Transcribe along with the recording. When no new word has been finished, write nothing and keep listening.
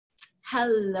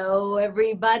Hello,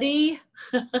 everybody.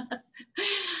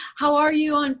 How are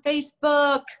you on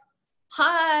Facebook?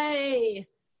 Hi.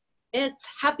 It's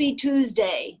Happy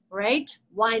Tuesday, right?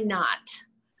 Why not?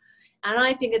 And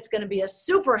I think it's going to be a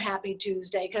super happy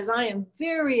Tuesday because I am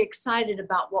very excited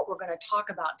about what we're going to talk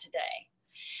about today.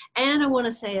 And I want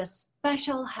to say a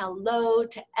special hello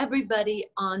to everybody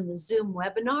on the Zoom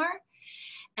webinar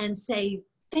and say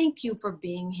thank you for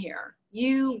being here.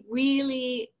 You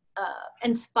really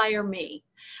inspire me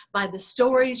by the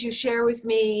stories you share with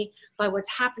me, by what's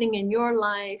happening in your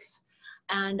life.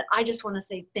 And I just want to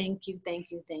say thank you, thank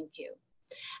you, thank you.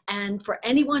 And for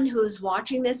anyone who's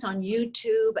watching this on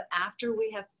YouTube after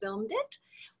we have filmed it,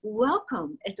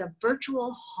 welcome. It's a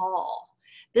virtual hall.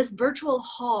 This virtual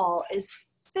hall is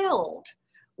filled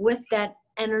with that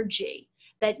energy,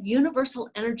 that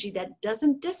universal energy that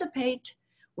doesn't dissipate.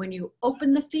 When you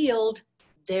open the field,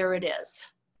 there it is.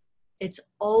 It's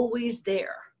always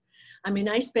there. I mean,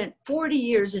 I spent 40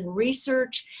 years in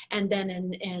research and then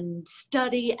in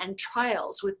study and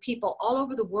trials with people all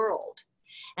over the world.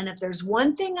 And if there's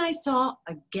one thing I saw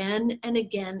again and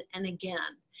again and again,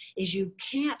 is you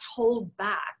can't hold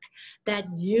back that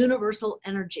universal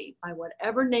energy by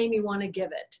whatever name you want to give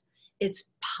it. It's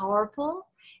powerful.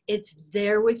 It's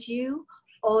there with you.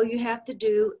 All you have to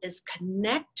do is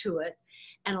connect to it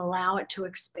and allow it to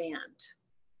expand.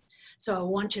 So I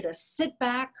want you to sit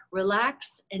back,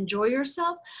 relax, enjoy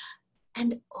yourself,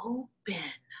 and open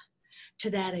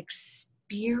to that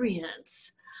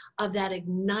experience of that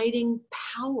igniting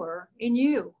power in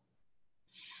you.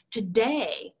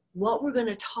 Today, what we're going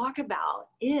to talk about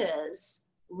is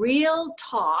real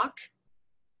talk,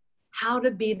 how to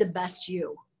be the best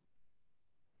you.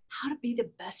 How to be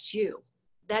the best you.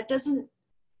 That doesn't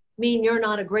mean you're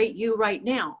not a great you right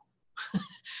now.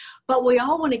 But we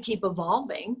all want to keep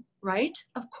evolving, right?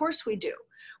 Of course we do.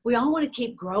 We all want to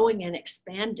keep growing and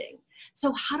expanding.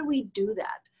 So how do we do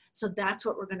that? So that's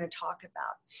what we're going to talk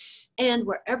about. And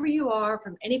wherever you are,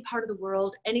 from any part of the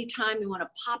world, anytime you want to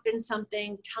pop in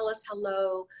something, tell us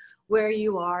hello, where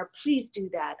you are, please do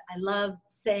that. I love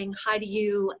saying hi to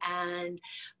you and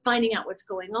finding out what's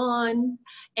going on.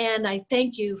 And I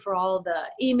thank you for all the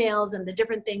emails and the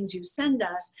different things you send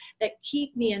us that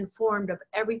keep me informed of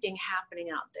everything happening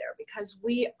out there, because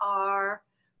we are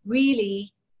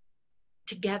really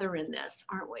together in this,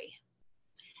 aren't we?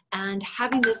 And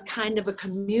having this kind of a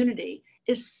community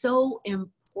is so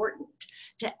important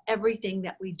to everything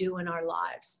that we do in our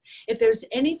lives. If there's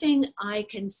anything I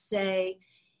can say,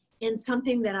 in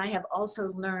something that I have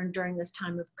also learned during this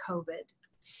time of COVID,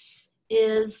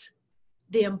 is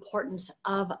the importance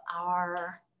of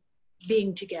our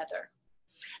being together.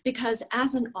 Because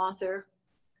as an author,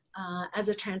 as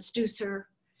a transducer,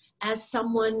 as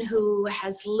someone who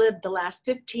has lived the last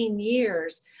 15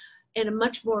 years in a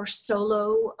much more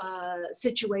solo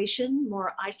situation,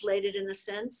 more isolated in a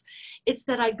sense, it's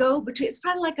that I go between, it's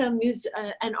kind of like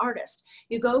an artist.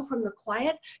 You go from the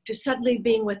quiet to suddenly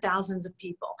being with thousands of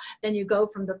people. Then you go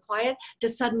from the quiet to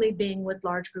suddenly being with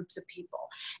large groups of people.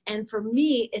 And for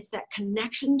me, it's that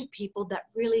connection to people that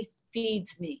really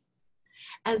feeds me,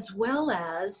 as well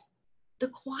as the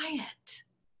quiet.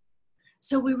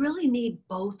 So we really need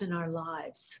both in our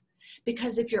lives,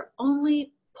 because if you're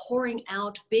only pouring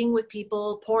out, being with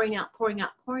people, pouring out,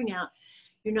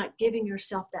 you're not giving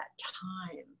yourself that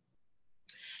time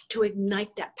to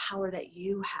ignite that power that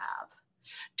you have,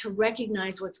 to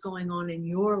recognize what's going on in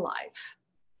your life,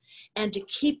 and to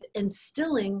keep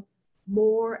instilling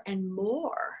more and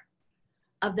more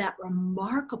of that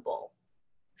remarkable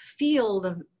field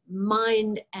of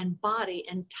mind and body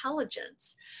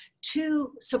intelligence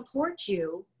to support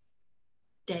you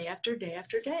day after day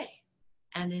after day.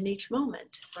 And in each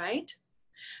moment, right?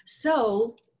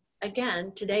 So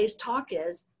again, today's talk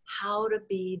is how to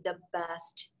be the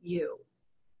best you.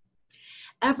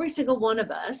 Every single one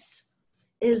of us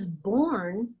is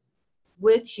born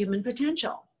with human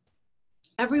potential.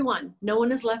 Everyone, no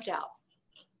one is left out.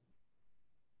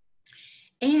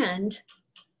 And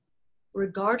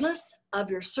regardless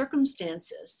of your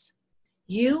circumstances,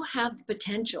 you have the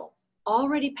potential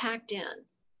already packed in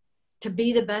to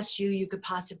be the best you could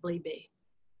possibly be.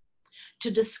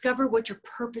 To discover what your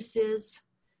purpose is,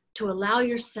 to allow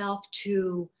yourself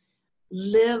to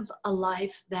live a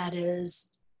life that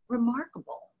is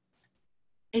remarkable,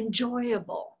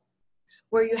 enjoyable,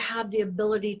 where you have the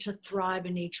ability to thrive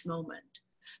in each moment.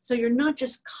 So you're not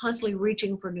just constantly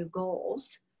reaching for new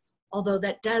goals, although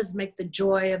that does make the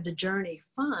joy of the journey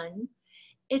fun.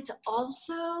 It's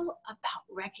also about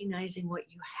recognizing what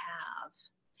you have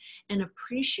and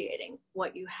appreciating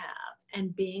what you have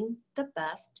and being the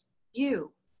best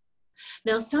you.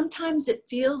 Now, sometimes it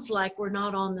feels like we're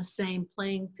not on the same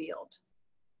playing field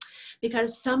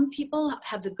because some people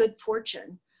have the good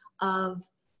fortune of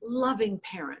loving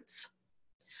parents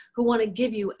who want to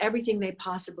give you everything they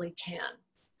possibly can.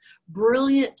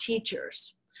 Brilliant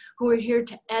teachers who are here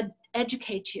to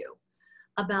educate you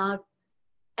about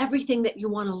everything that you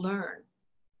want to learn.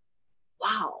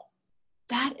 Wow,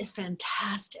 that is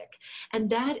fantastic. And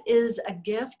that is a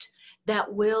gift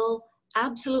that will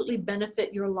absolutely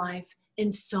benefit your life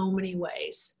in so many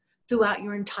ways throughout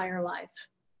your entire life.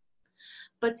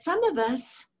 But some of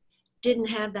us didn't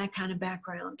have that kind of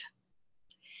background,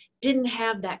 didn't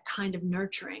have that kind of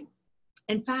nurturing.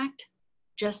 In fact,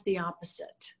 just the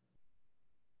opposite.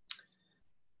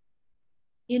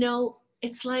 You know,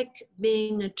 it's like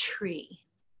being a tree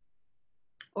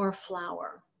or a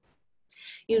flower.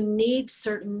 You need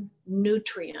certain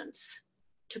nutrients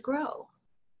to grow.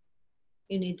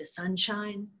 You need the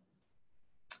sunshine,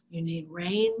 you need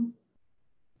rain,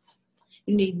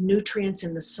 you need nutrients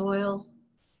in the soil.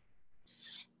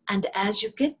 And as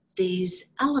you get these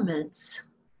elements,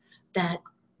 that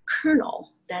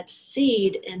kernel, that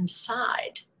seed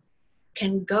inside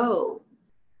can go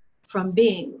from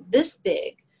being this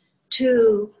big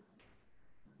to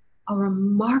a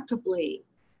remarkably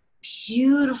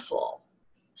beautiful,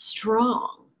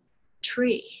 strong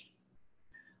tree,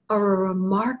 or a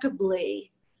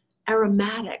remarkably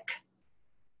aromatic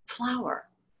flower.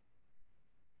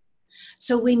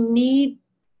 So we need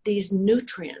these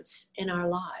nutrients in our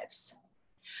lives.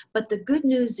 But the good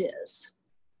news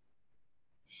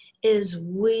is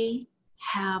we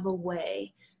have a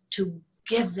way to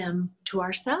give them to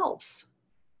ourselves.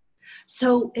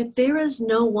 So if there is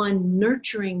no one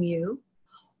nurturing you,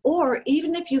 or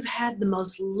even if you've had the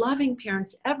most loving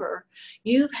parents ever,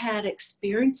 you've had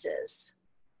experiences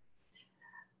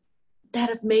that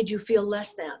have made you feel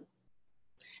less than,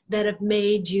 that have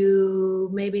made you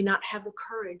maybe not have the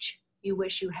courage you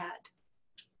wish you had,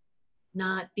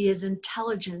 not be as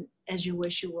intelligent as you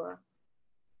wish you were,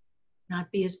 not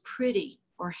be as pretty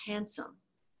or handsome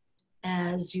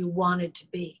as you wanted to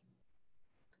be.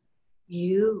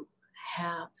 You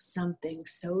have something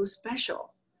so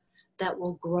special that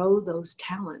will grow those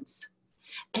talents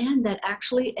and that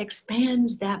actually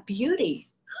expands that beauty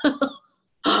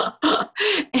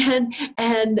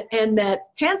and that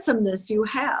handsomeness you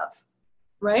have,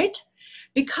 right?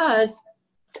 Because,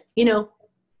 you know,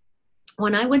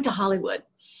 when I went to Hollywood,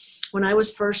 when I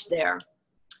was first there,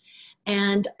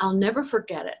 and I'll never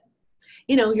forget it,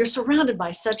 you know, you're surrounded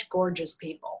by such gorgeous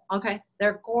people, okay?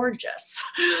 They're gorgeous.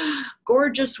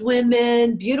 Gorgeous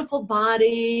women, beautiful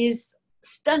bodies,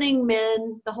 stunning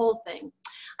men, the whole thing.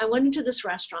 I went into this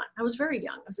restaurant. I was very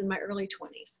young. I was in my early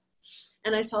 20s.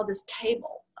 And I saw this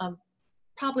table of,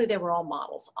 probably they were all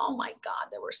models. Oh my God,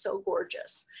 they were so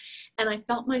gorgeous. And I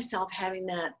felt myself having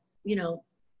that, you know,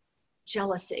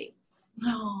 jealousy.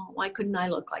 Oh, why couldn't I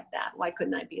look like that? Why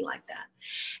couldn't I be like that?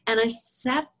 And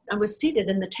I was seated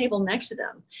in the table next to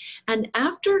them. And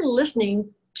after listening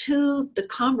to the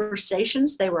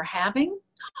conversations they were having,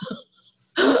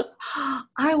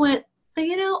 I went,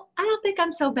 you know, I don't think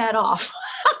I'm so bad off.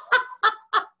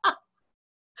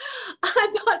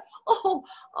 I thought,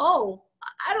 oh,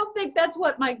 I don't think that's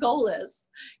what my goal is,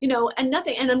 you know, and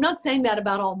I'm not saying that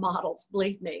about all models,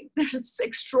 believe me. There's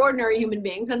extraordinary human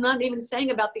beings. I'm not even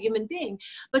saying about the human being,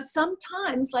 but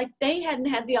sometimes like they hadn't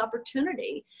had the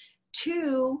opportunity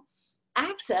to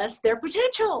access their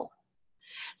potential.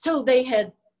 So they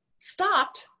had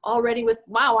stopped already with,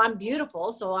 wow, I'm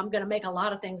beautiful, so I'm going to make a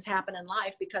lot of things happen in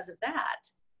life because of that.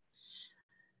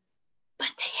 But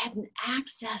they hadn't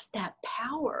accessed that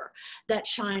power that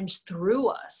shines through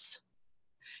us.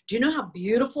 Do you know how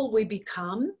beautiful we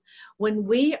become when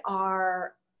we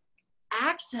are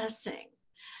accessing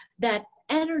that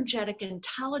energetic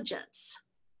intelligence?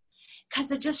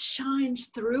 Because it just shines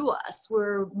through us.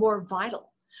 We're more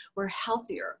vital, we're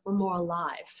healthier, we're more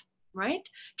alive, right?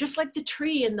 Just like the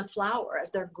tree and the flower,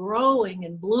 as they're growing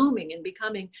and blooming and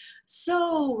becoming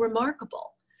so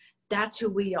remarkable. That's who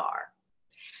we are.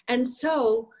 And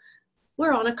so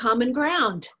we're on a common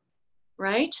ground,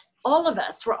 right? All of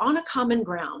us, we're on a common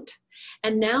ground.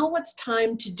 And now what it's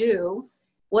time to do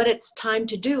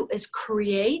is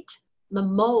create the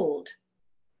mold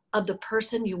of the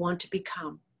person you want to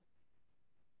become.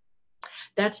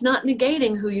 That's not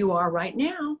negating who you are right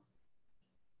now.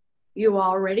 You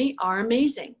already are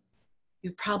amazing.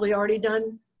 You've probably already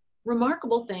done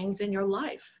remarkable things in your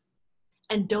life.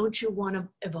 And don't you want to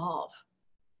evolve?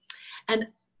 And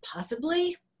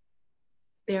possibly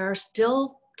there are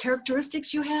still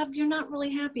characteristics you have you're not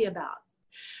really happy about.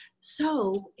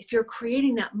 So if you're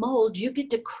creating that mold, you get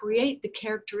to create the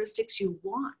characteristics you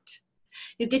want.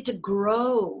 You get to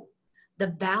grow the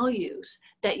values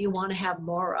that you want to have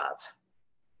more of.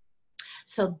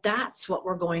 So that's what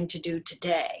we're going to do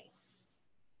today.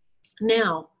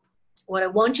 Now, what I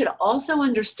want you to also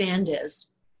understand is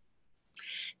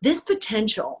this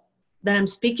potential that I'm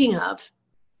speaking of,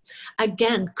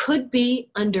 again, could be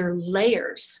under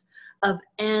layers of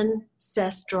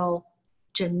ancestral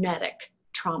genetic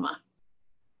trauma.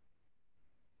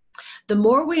 The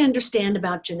more we understand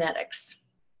about genetics,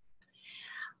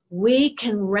 we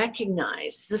can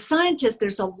recognize, the scientists,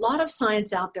 there's a lot of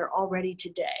science out there already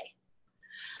today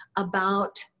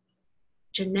about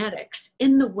genetics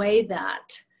in the way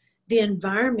that the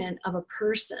environment of a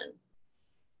person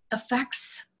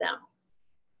affects them.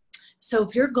 So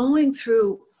if you're going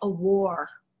through a war,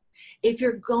 if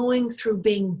you're going through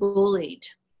being bullied,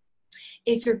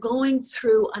 if you're going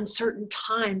through uncertain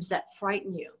times that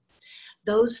frighten you,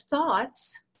 those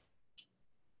thoughts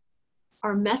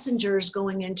are messengers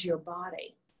going into your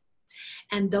body.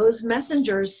 And those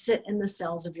messengers sit in the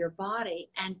cells of your body,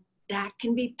 and that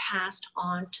can be passed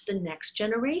on to the next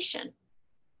generation.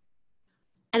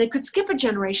 And it could skip a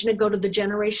generation and go to the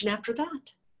generation after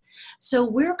that. So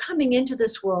we're coming into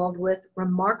this world with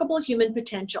remarkable human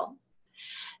potential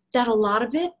that a lot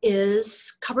of it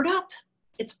is covered up.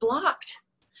 It's blocked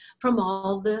from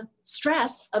all the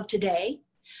stress of today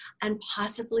and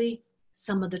possibly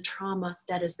some of the trauma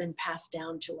that has been passed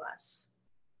down to us.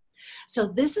 So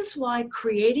this is why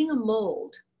creating a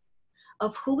mold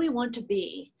of who we want to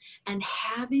be and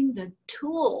having the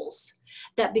tools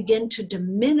that begin to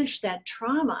diminish that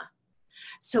trauma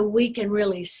so we can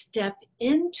really step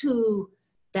into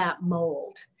that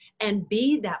mold and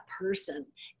be that person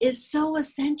is so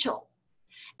essential.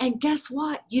 And guess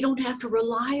what? You don't have to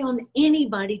rely on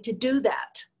anybody to do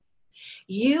that.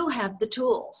 You have the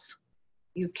tools.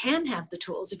 You can have the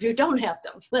tools if you don't have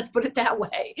them. Let's put it that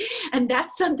way. And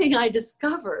that's something I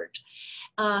discovered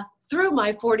through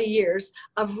my 40 years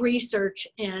of research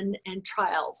and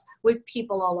trials with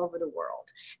people all over the world.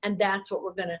 And that's what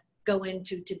we're going to go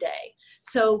into today.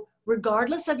 So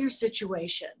regardless of your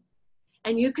situation,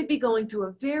 and you could be going through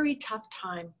a very tough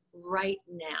time right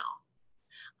now,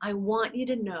 I want you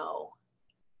to know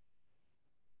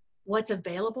what's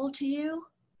available to you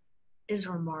is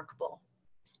remarkable.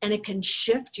 And it can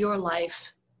shift your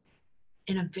life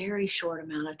in a very short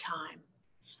amount of time.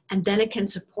 And then it can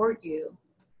support you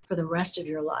for the rest of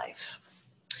your life.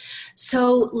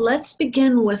 So let's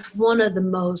begin with one of the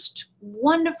most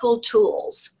wonderful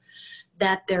tools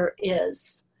that there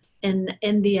is in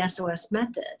the SOS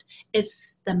method.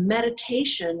 It's the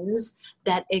meditations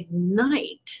that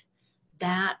ignite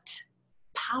that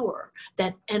power,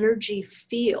 that energy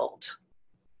field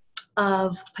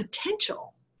of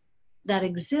potential that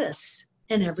exists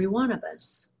in every one of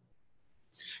us,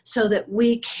 so that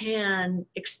we can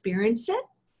experience it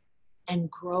and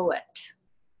grow it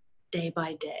day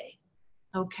by day.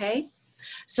 Okay?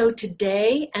 So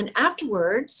today and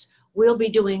afterwards, we'll be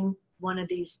doing one of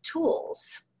these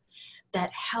tools that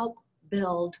help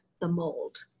build the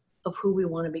mold of who we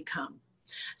want to become.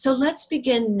 So let's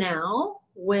begin now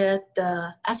with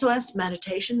the SOS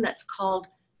meditation that's called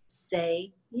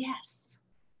Say Yes.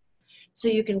 So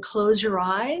you can close your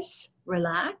eyes,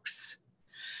 relax.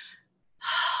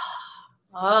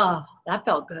 Oh, that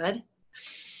felt good.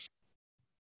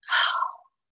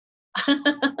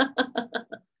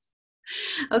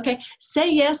 Okay,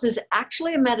 Say Yes is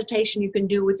actually a meditation you can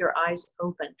do with your eyes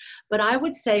open. But I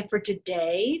would say for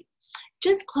today,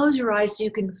 just close your eyes so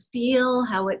you can feel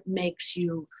how it makes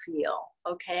you feel,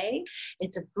 okay?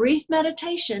 It's a brief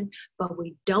meditation, but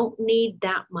we don't need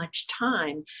that much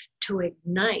time to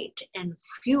ignite and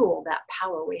fuel that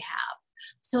power we have.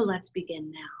 So let's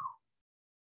begin now.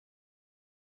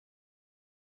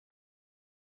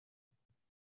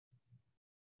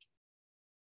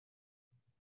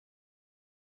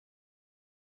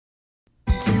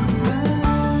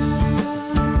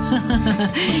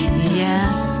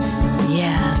 Yes,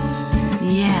 yes,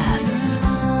 yes.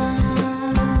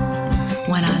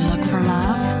 When I look for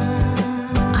love,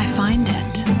 I find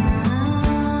it.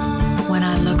 When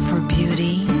I look for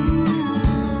beauty,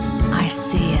 I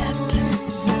see it.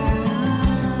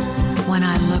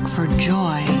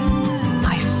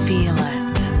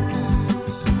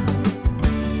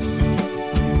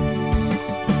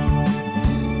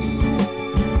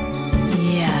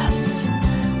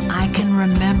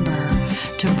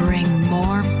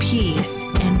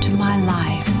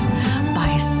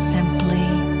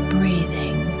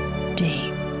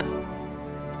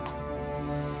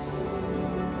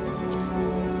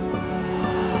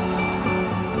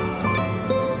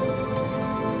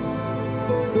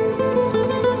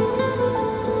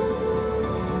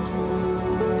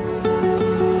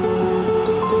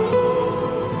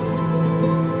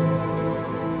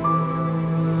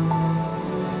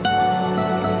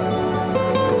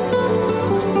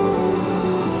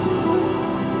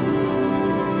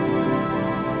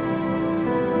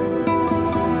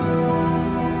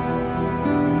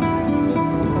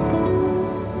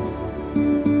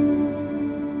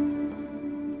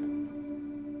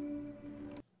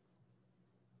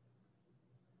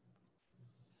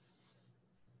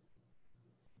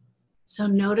 So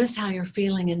notice how you're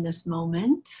feeling in this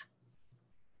moment.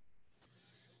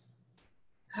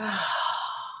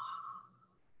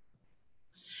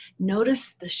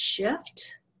 Notice the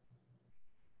shift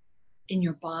in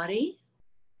your body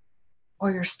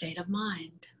or your state of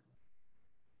mind.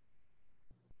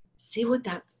 See what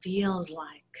that feels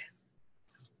like.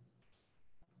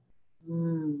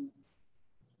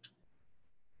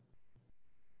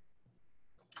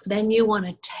 Then you want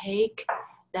to take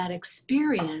that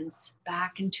experience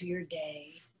back into your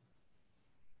day.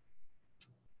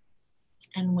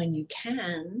 And when you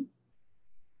can,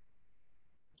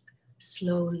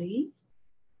 slowly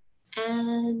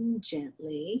and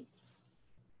gently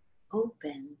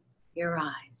open your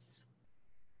eyes.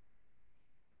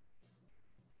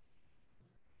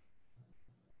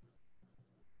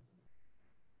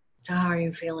 So how are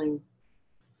you feeling?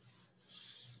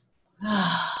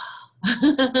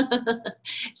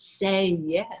 Say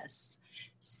yes.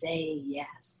 Say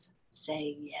yes.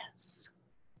 Say yes.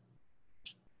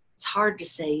 It's hard to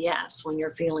say yes when you're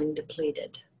feeling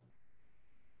depleted.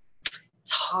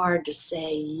 It's hard to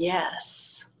say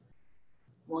yes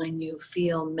when you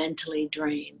feel mentally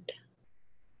drained.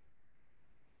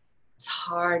 It's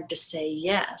hard to say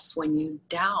yes when you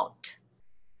doubt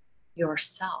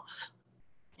yourself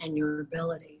and your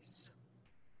abilities.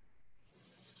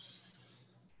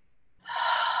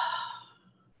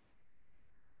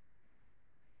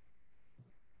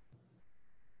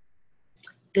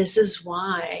 This is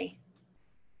why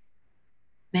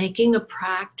making a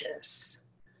practice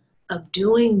of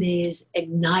doing these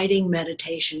igniting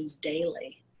meditations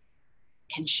daily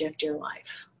can shift your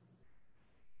life.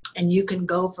 And you can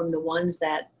go from the ones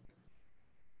that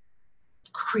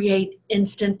create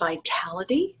instant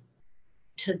vitality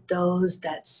to those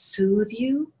that soothe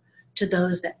you, to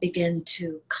those that begin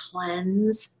to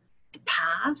cleanse the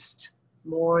past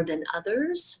more than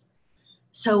others.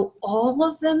 So all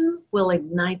of them will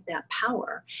ignite that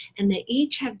power, and they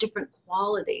each have different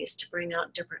qualities to bring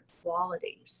out different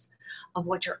qualities of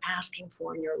what you're asking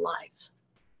for in your life.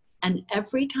 And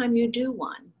every time you do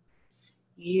one,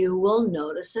 you will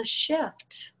notice a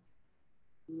shift.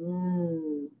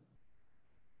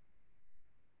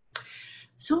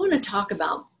 So I want to talk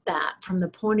about that from the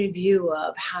point of view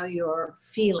of how you're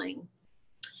feeling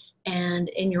and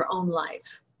in your own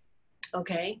life,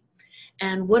 okay?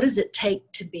 And what does it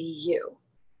take to be you?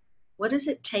 What does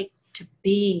it take to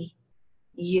be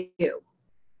you?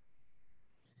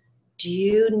 Do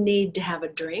you need to have a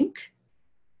drink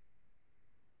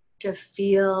to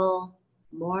feel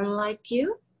more like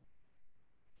you?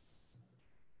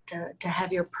 To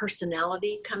have your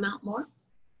personality come out more?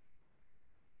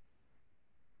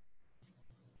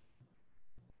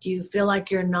 Do you feel like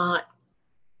you're not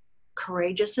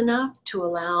courageous enough to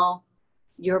allow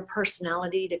your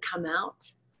personality to come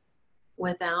out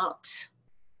without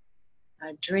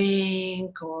a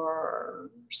drink or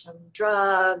some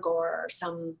drug or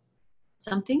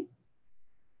something?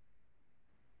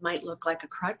 Might look like a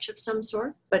crutch of some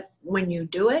sort, but when you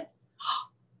do it,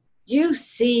 you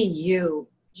see you.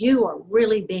 You are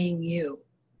really being you.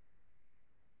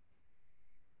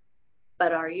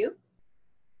 But are you?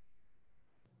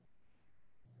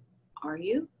 Are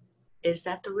you? Is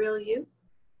that the real you?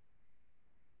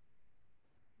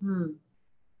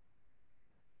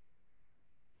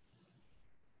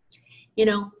 You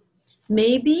know,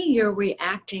 maybe you're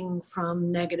reacting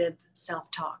from negative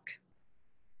self-talk.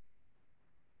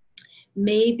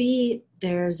 Maybe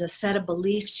there's a set of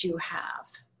beliefs you have,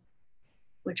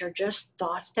 which are just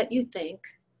thoughts that you think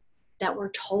that were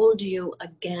told you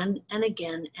again and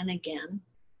again and again.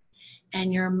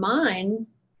 And your mind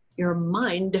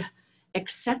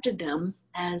accepted them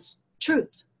as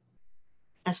truth,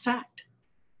 as fact.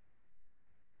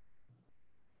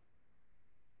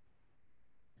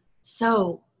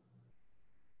 So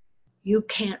you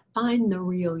can't find the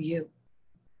real you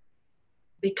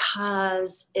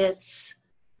because it's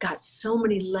got so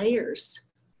many layers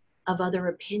of other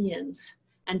opinions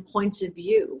and points of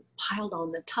view piled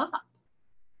on the top.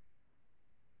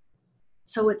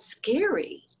 So it's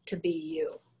scary to be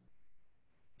you.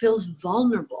 Feels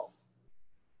vulnerable.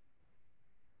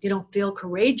 You don't feel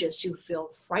courageous, you feel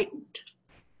frightened.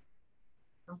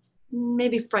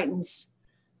 Maybe frightened's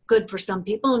good for some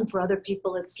people, and for other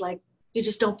people it's like you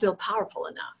just don't feel powerful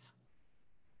enough.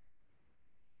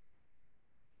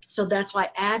 So that's why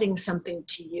adding something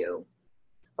to you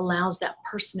allows that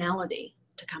personality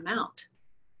to come out.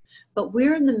 But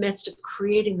we're in the midst of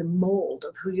creating the mold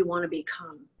of who you want to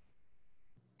become,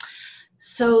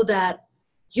 so that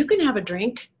you can have a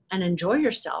drink and enjoy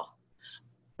yourself,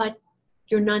 but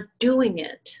you're not doing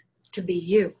it to be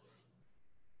you.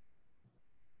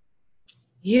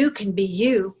 You can be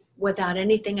you without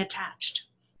anything attached.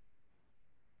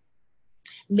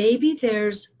 Maybe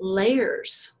there's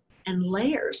layers and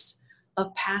layers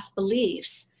of past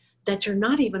beliefs that you're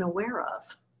not even aware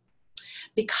of,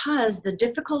 because the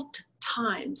difficult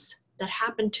times that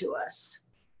happen to us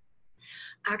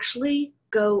actually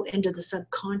go into the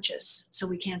subconscious, so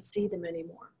we can't see them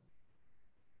anymore.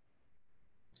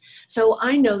 So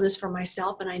I know this for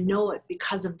myself, and I know it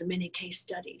because of the many case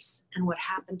studies and what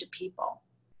happened to people.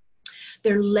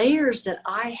 There are layers that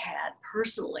I had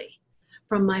personally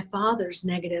from my father's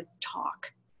negative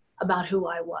talk about who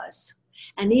I was.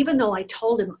 And even though I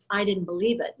told him I didn't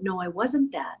believe it, no, I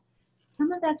wasn't that,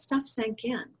 some of that stuff sank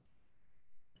in.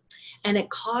 And it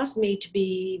caused me to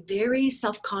be very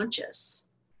self-conscious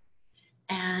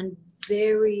and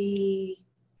very,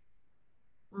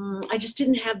 I just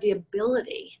didn't have the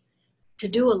ability to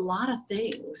do a lot of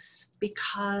things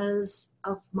because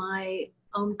of my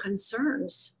own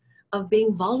concerns of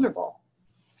being vulnerable.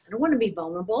 I don't want to be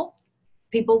vulnerable.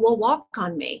 People will walk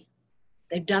on me.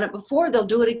 They've done it before, they'll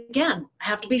do it again. I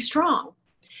have to be strong.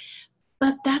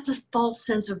 But that's a false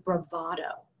sense of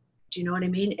bravado. Do you know what I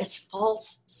mean? It's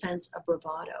false sense of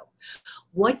bravado.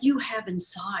 What you have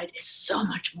inside is so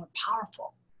much more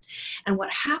powerful. And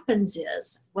what happens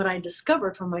is, what I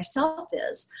discovered for myself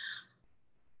is,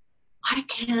 I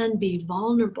can be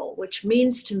vulnerable, which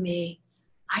means to me,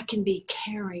 I can be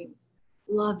caring,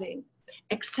 loving,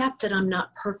 except that I'm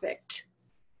not perfect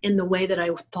in the way that I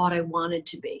thought I wanted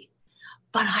to be.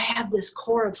 But I have this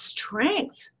core of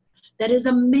strength that is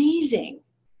amazing.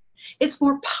 It's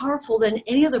more powerful than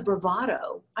any other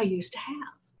bravado I used to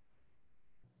have.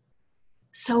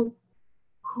 So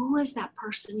who is that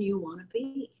person you want to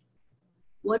be?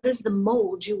 What is the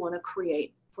mold you want to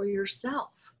create for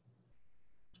yourself?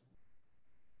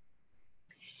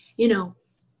 You know,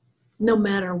 no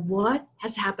matter what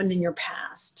has happened in your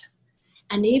past,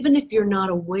 and even if you're not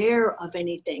aware of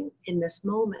anything in this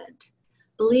moment,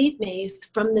 believe me,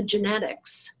 from the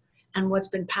genetics and what's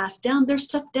been passed down, there's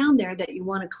stuff down there that you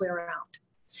want to clear out.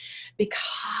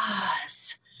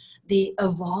 Because the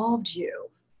evolved you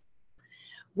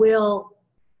will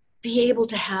be able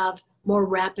to have more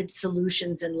rapid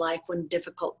solutions in life when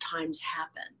difficult times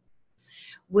happen.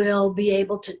 Will be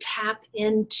able to tap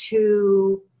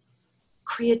into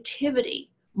creativity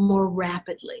more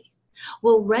rapidly.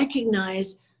 Will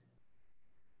recognize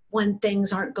when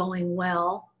things aren't going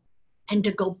well and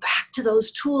to go back to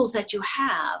those tools that you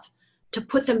have to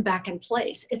put them back in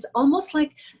place. It's almost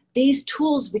like these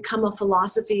tools become a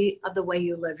philosophy of the way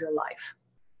you live your life.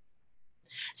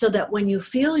 So that when you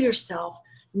feel yourself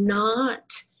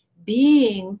not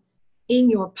being in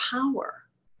your power,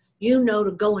 you know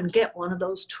to go and get one of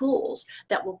those tools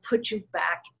that will put you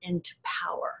back into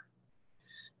power.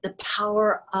 The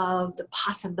power of the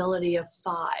possibility of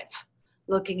 5,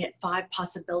 looking at 5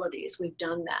 possibilities. We've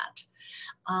done that.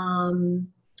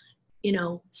 You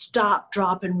know, stop,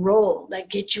 drop, and roll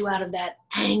that get you out of that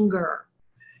anger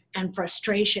and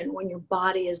frustration when your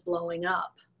body is blowing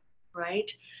up,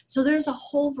 right? So there's a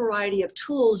whole variety of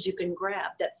tools you can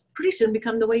grab that's pretty soon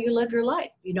become the way you live your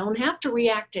life. You don't have to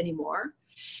react anymore.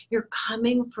 You're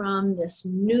coming from this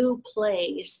new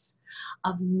place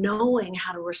of knowing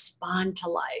how to respond to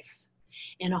life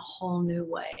in a whole new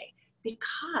way,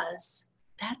 because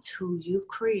that's who you've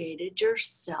created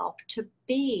yourself to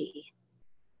be.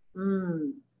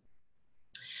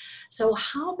 So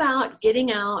how about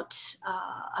getting out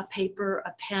a paper,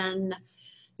 a pen,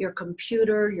 your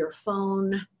computer, your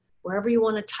phone, wherever you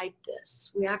want to type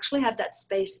this. We actually have that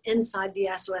space inside the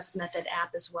SOS Method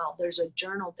app as well. There's a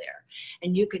journal there,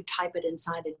 and you could type it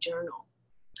inside a journal,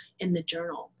 in the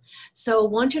journal. So I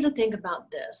want you to think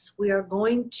about this. We are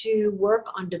going to work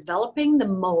on developing the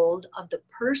mold of the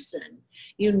person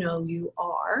you know you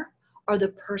are, or the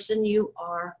person you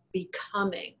are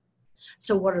becoming.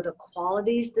 So what are the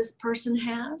qualities this person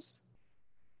has?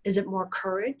 Is it more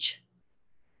courage?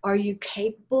 Are you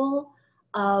capable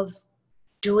of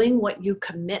doing what you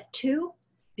commit to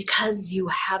because you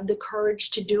have the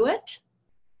courage to do it?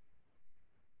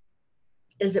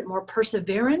 Is it more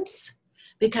perseverance?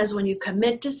 Because when you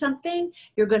commit to something,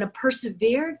 you're going to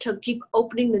persevere to keep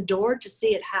opening the door to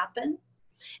see it happen.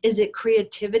 Is it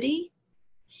creativity?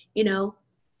 You know,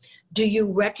 do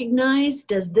you recognize,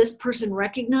 does this person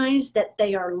recognize that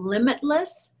they are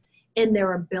limitless in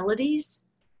their abilities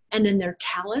and in their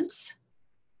talents?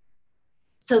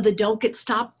 So they don't get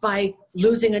stopped by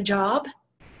losing a job?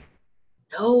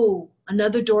 No,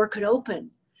 another door could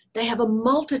open. They have a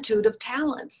multitude of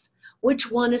talents.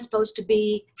 Which one is supposed to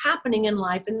be happening in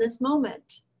life in this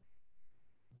moment?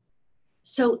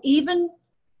 So even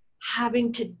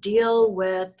having to deal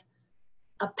with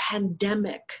a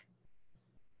pandemic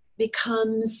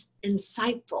becomes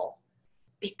insightful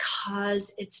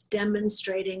because it's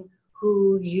demonstrating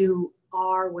who you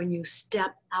are when you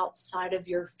step outside of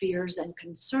your fears and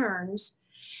concerns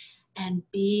and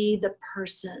be the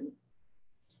person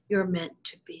you're meant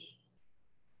to be.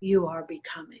 You are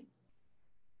becoming.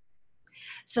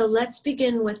 So let's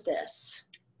begin with this.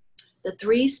 The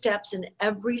 3 steps in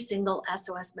every single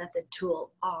SOS method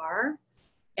tool are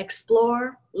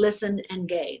explore, listen,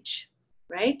 engage,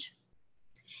 right?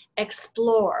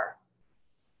 Explore.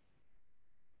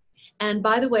 And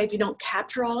by the way, if you don't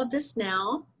capture all of this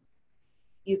now,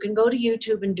 you can go to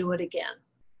YouTube and do it again.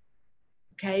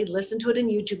 Okay, listen to it in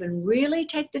YouTube and really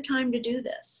take the time to do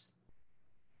this,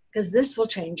 because this will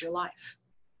change your life.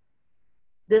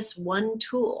 This one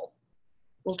tool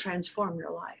will transform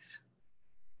your life.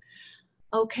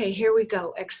 Okay, here we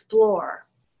go. Explore.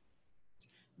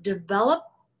 Develop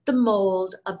the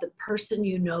mold of the person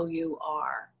you know you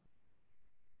are.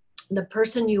 The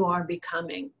person you are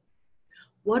becoming.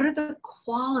 What are the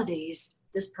qualities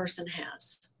this person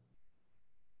has?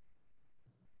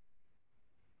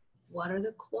 What are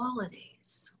the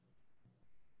qualities?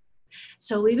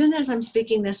 So even as I'm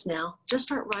speaking this now, just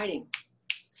start writing.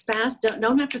 It's fast,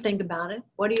 don't have to think about it.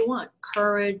 What do you want?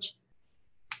 Courage,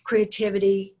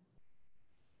 creativity,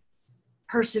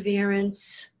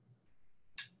 perseverance,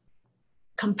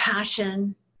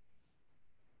 compassion,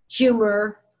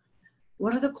 humor.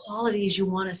 What are the qualities you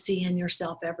want to see in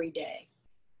yourself every day?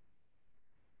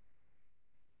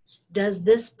 Does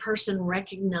this person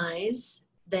recognize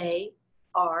they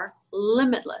are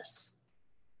limitless?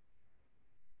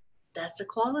 That's a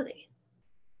quality.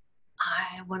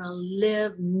 I want to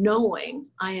live knowing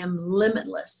I am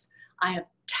limitless. I have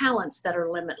talents that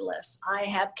are limitless. I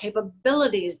have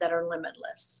capabilities that are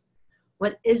limitless.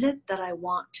 What is it that I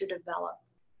want to develop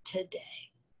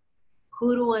today?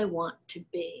 Who do I want to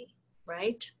be,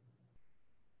 right?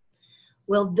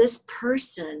 Will this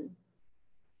person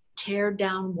tear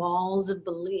down walls of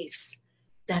beliefs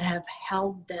that have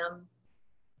held them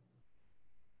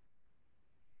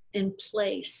in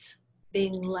place,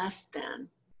 being less than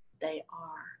they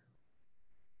are?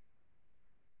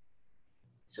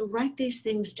 So write these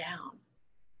things down.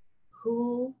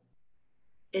 Who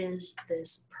is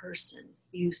this person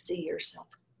you see yourself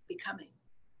becoming?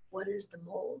 What is the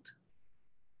mold?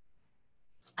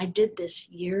 I did this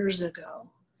years ago.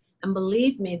 And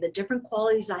believe me, the different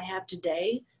qualities I have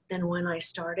today than when I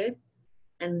started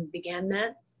and began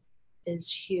that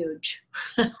is huge.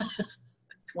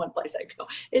 It's one place I go.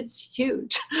 It's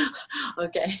huge.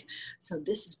 Okay, so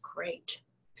this is great.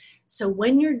 So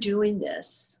when you're doing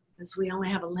this, because we only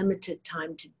have a limited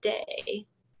time today,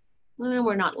 well,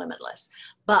 we're not limitless,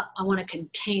 but I want to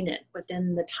contain it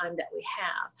within the time that we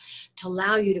have to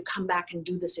allow you to come back and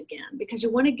do this again, because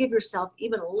you want to give yourself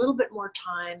even a little bit more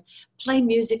time, play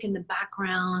music in the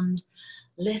background,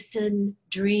 listen,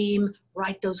 dream,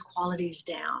 write those qualities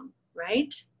down,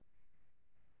 right?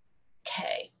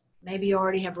 Okay, maybe you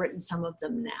already have written some of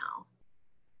them now.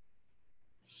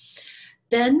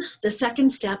 Then the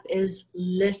second step is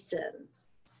listen.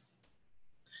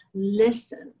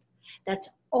 Listen. That's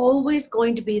always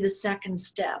going to be the second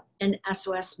step in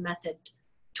SOS method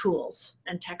tools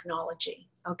and technology,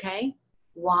 okay?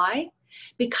 Why?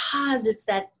 Because it's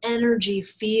that energy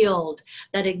field,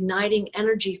 that igniting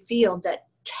energy field that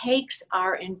takes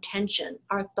our intention,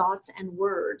 our thoughts and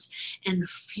words, and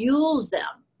fuels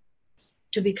them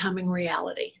to becoming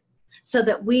reality, so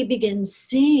that we begin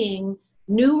seeing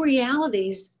new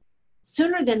realities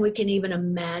sooner than we can even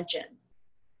imagine.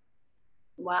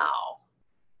 Wow.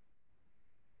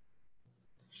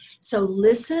 So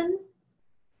listen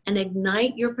and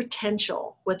ignite your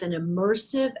potential with an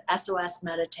immersive SOS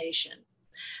meditation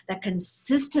that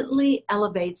consistently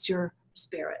elevates your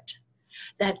spirit,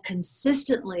 that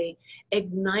consistently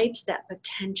ignites that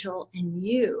potential in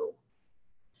you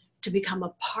to become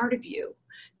a part of you,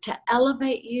 to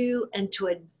elevate you and to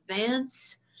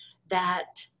advance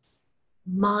that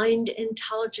mind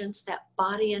intelligence, that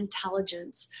body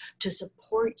intelligence, to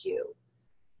support you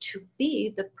to be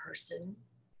the person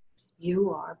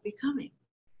you are becoming.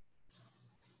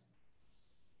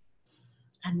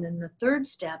 And then the third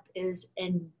step is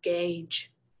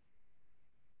engage.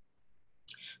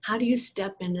 How do you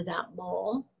step into that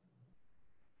mold?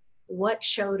 What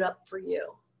showed up for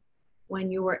you when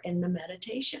you were in the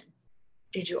meditation?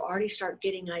 Did you already start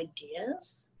getting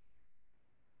ideas?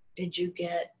 Did you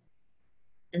get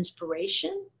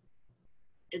inspiration?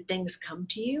 Did things come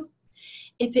to you?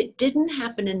 If it didn't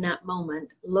happen in that moment,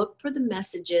 look for the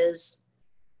messages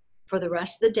for the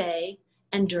rest of the day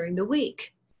and during the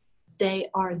week. They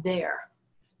are there.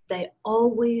 they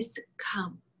always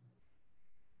come.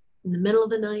 In the middle of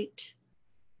the night,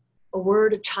 a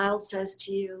word a child says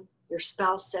to you, your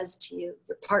spouse says to you,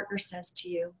 your partner says to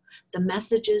you, the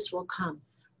messages will come.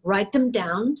 Write them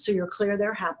down so you're clear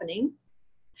they're happening,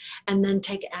 and then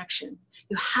take action.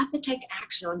 You have to take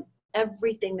action on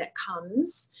everything that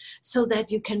comes so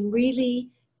that you can really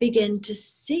begin to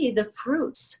see the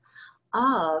fruits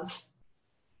of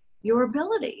your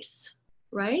abilities,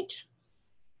 right?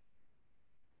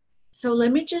 So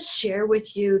let me just share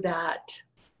with you that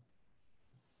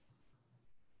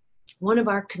one of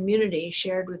our community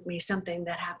shared with me something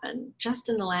that happened just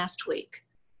in the last week.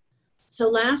 So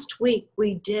last week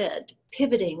we did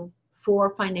pivoting for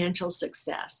financial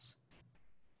success.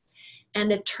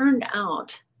 And it turned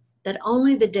out that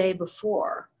only the day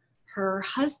before, her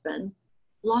husband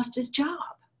lost his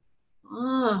job.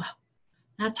 Oh,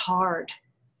 that's hard.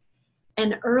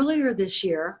 And earlier this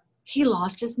year, he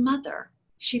lost his mother.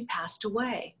 She passed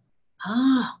away.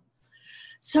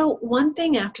 So one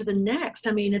thing after the next,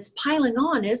 I mean, it's piling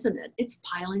on, isn't it? It's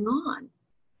piling on.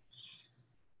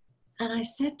 And I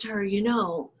said to her, you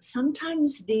know,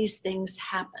 sometimes these things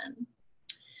happen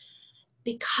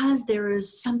because there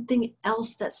is something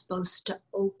else that's supposed to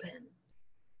open.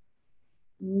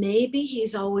 Maybe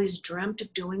he's always dreamt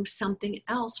of doing something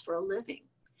else for a living,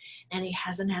 and he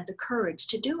hasn't had the courage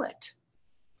to do it.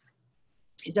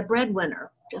 He's a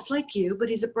breadwinner, just like you, but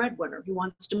he's a breadwinner. He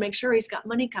wants to make sure he's got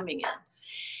money coming in.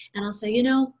 And I'll say, you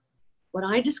know, what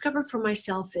I discovered for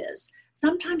myself is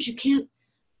sometimes you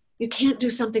can't do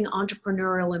something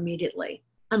entrepreneurial immediately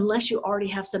unless you already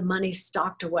have some money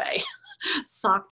stocked away, socked